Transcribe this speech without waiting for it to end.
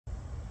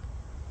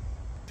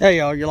Hey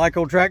y'all, you like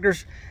old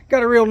tractors?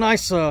 Got a real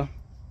nice, I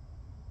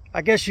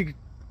guess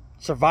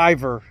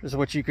survivor is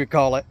what you could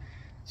call it.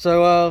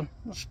 So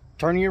let's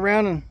turn you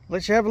around and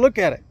let you have a look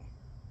at it.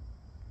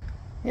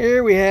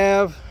 Here we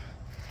have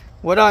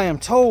what I am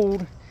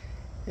told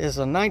is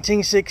a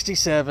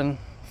 1967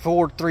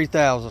 Ford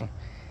 3000.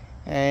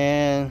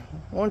 And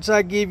once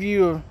I give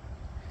you a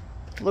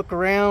look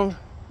around,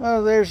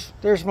 oh,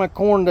 there's my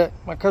corn that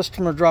my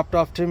customer dropped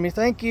off to me.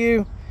 Thank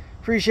you.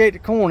 Appreciate the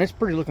corn. It's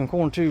pretty looking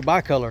corn too,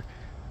 bicolor.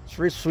 It's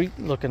real sweet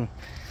looking.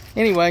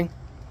 Anyway,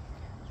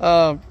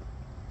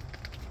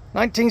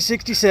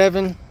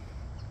 1967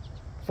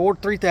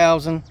 Ford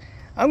 3000.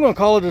 I'm going to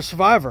call it a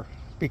survivor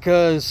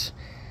because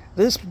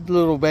this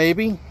little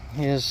baby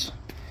is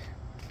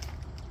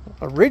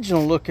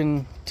original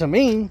looking to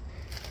me.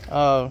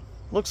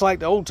 Looks like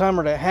the old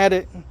timer that had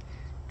it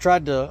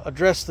tried to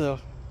address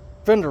the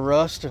fender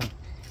rust and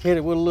hit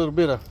it with a little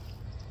bit of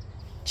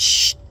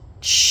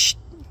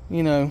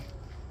you know,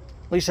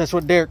 at least that's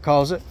what Derek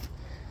calls it.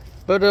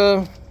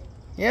 But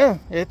yeah,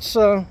 it's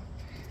in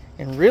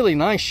really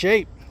nice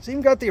shape. It's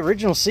even got the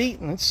original seat,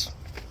 and it's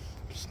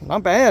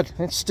not bad.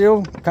 It's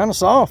still kind of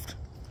soft.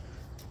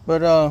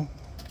 But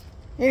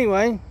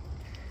anyway,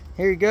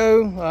 here you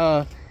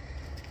go.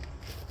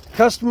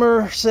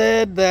 Customer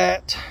said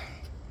that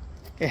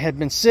it had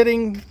been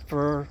sitting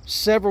for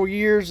several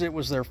years. It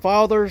was their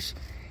father's.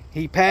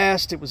 He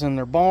passed. It was in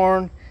their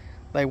barn.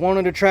 They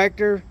wanted a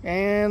tractor,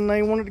 and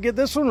they wanted to get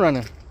this one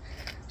running.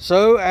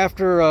 So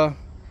after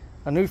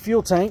a new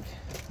fuel tank,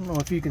 I don't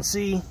know if you can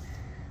see,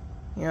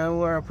 you know,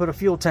 where I put a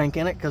fuel tank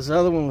in it because the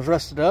other one was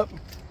rusted up,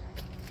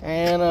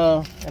 and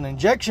an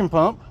injection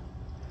pump.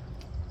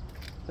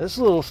 This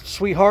little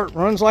sweetheart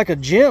runs like a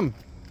gym.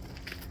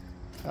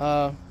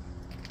 Give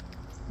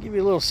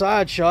you a little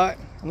side shot,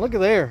 and look at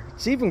there.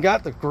 It's even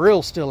got the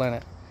grill still in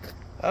it.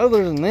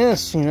 Other than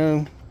this, you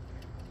know,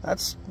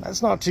 that's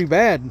not too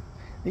bad.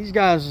 These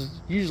guys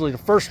usually the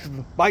first to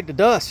bite the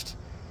dust.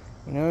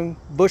 You know,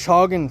 bush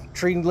hogging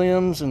tree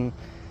limbs, and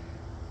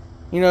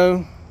you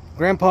know,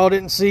 Grandpa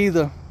didn't see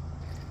the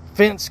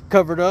fence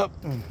covered up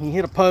and he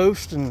hit a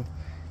post, and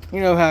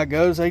you know how it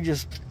goes. They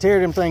just tear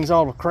them things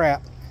all to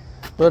crap.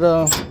 But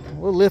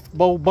we'll lift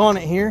the old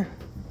bonnet here.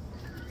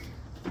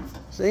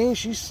 See,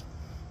 she's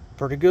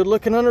pretty good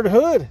looking under the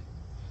hood.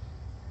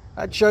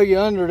 I'd show you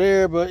under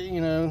there, but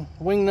you know,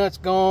 wing nut's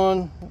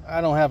gone.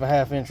 I don't have a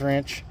 1/2 inch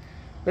wrench.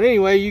 But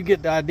anyway, you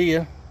get the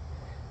idea.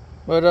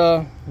 But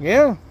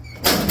yeah,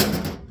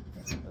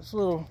 this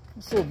little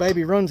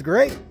baby runs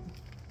great.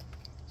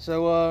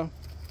 So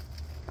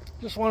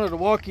just wanted to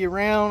walk you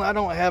around. I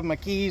don't have my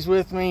keys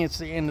with me. It's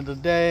the end of the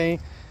day.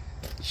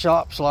 The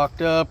shop's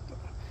locked up.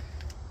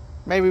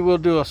 Maybe we'll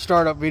do a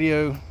startup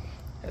video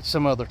at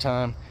some other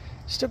time.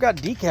 Still got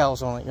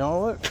decals on it,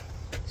 y'all. Look,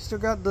 still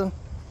got the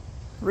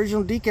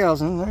original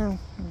decals in there.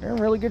 They're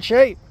in really good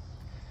shape.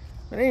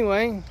 But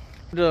anyway,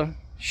 to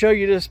show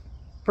you this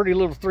pretty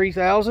little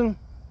 3000,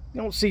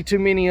 you don't see too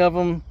many of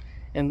them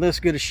in this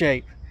good a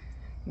shape.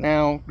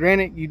 Now,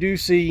 granted, you do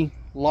see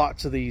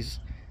lots of these.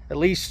 At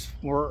least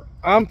where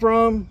I'm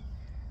from,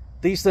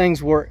 these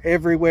things were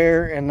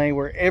everywhere, and they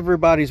were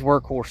everybody's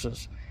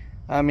workhorses.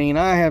 I mean,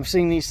 I have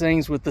seen these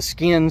things with the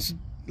skins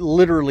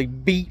literally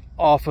beat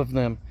off of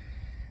them.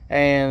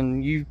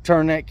 And you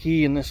turn that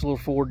key and this little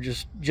Ford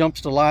just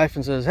jumps to life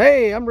and says,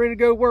 hey, I'm ready to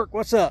go work.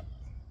 What's up?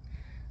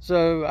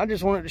 So I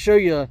just wanted to show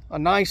you a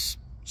nice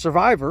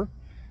survivor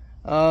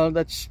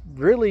that's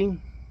really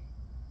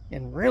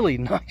in really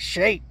nice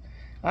shape.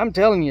 I'm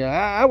telling you,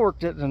 I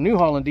worked at the New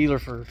Holland dealer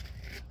for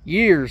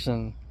years,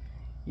 and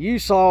you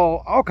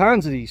saw all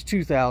kinds of these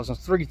 2000s,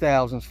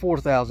 3000s,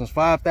 4000s,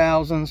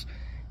 5000s.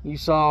 You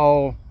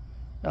saw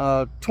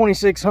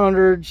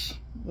 2600s,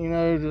 you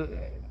know, the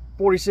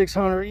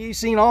 4600. You've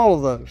seen all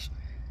of those.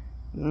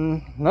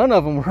 None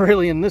of them were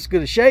really in this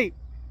good a shape.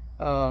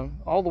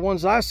 All the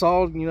ones I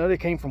saw, you know, they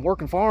came from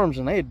working farms,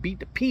 and they had beat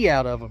the pee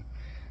out of them.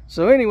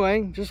 So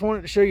anyway, just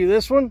wanted to show you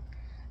this one.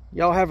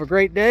 Y'all have a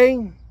great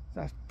day.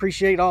 I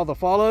appreciate all the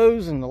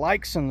follows and the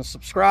likes and the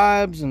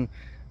subscribes and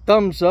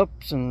thumbs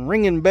ups and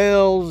ringing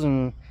bells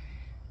and,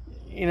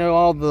 you know,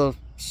 all the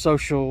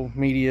social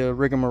media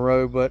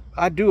rigmarole, but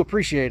I do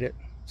appreciate it.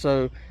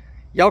 So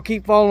y'all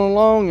keep following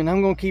along, and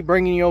I'm going to keep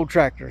bringing you old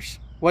tractors,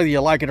 whether you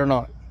like it or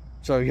not.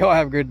 So y'all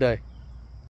have a good day.